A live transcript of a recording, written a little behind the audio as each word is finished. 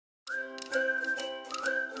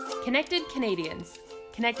Connected Canadians,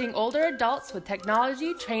 connecting older adults with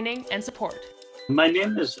technology, training, and support. My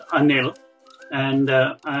name is Anil, and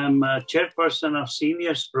I'm a chairperson of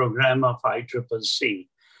Seniors Program of ICCC,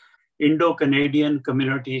 Indo-Canadian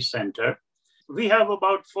Community Center. We have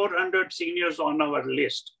about 400 seniors on our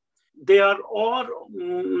list. They are all,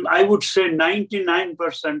 I would say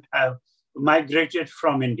 99% have migrated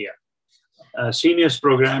from India. Seniors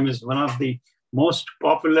Program is one of the most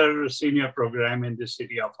popular senior program in the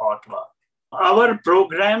city of Ottawa. Our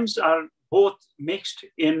programs are both mixed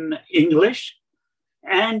in English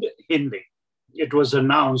and Hindi. It was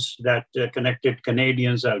announced that Connected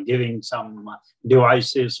Canadians are giving some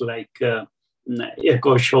devices like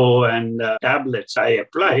Echo Show and tablets. I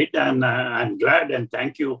applied, and I'm glad, and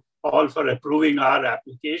thank you all for approving our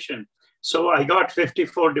application. So I got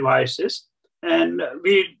 54 devices, and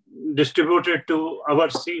we distributed to our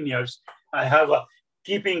seniors. I have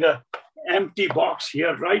keeping an empty box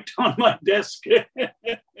here right on my desk.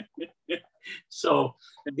 So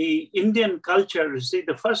the Indian culture, you see,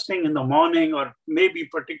 the first thing in the morning, or maybe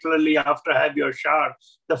particularly after have your shower,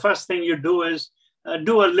 the first thing you do is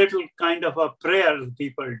do a little kind of a prayer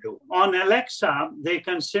people do. On Alexa, they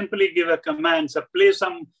can simply give a command, so play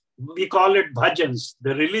some, we call it bhajans.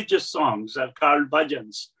 The religious songs are called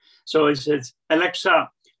bhajans. So it says, Alexa,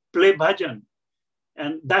 play bhajan.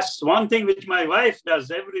 And that's one thing which my wife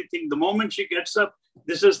does everything. The moment she gets up,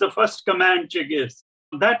 this is the first command she gives.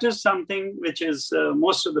 That is something which is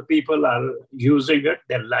most of the people are using it.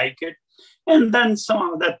 They like it. And then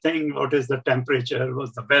some other thing, what is the temperature,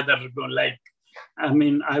 what's the weather like? I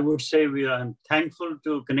mean, I would say we are thankful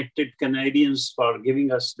to Connected Canadians for giving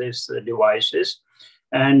us these devices.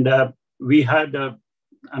 And we had,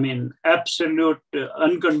 absolute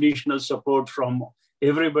unconditional support from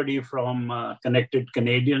everybody from Connected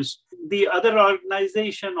Canadians. The other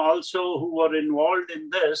organization also who were involved in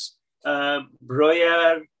this,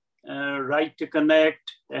 Broyer, Right to Connect,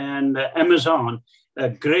 and Amazon, a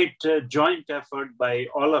great joint effort by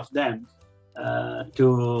all of them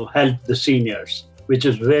to help the seniors, which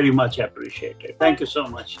is very much appreciated. Thank you so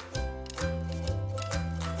much.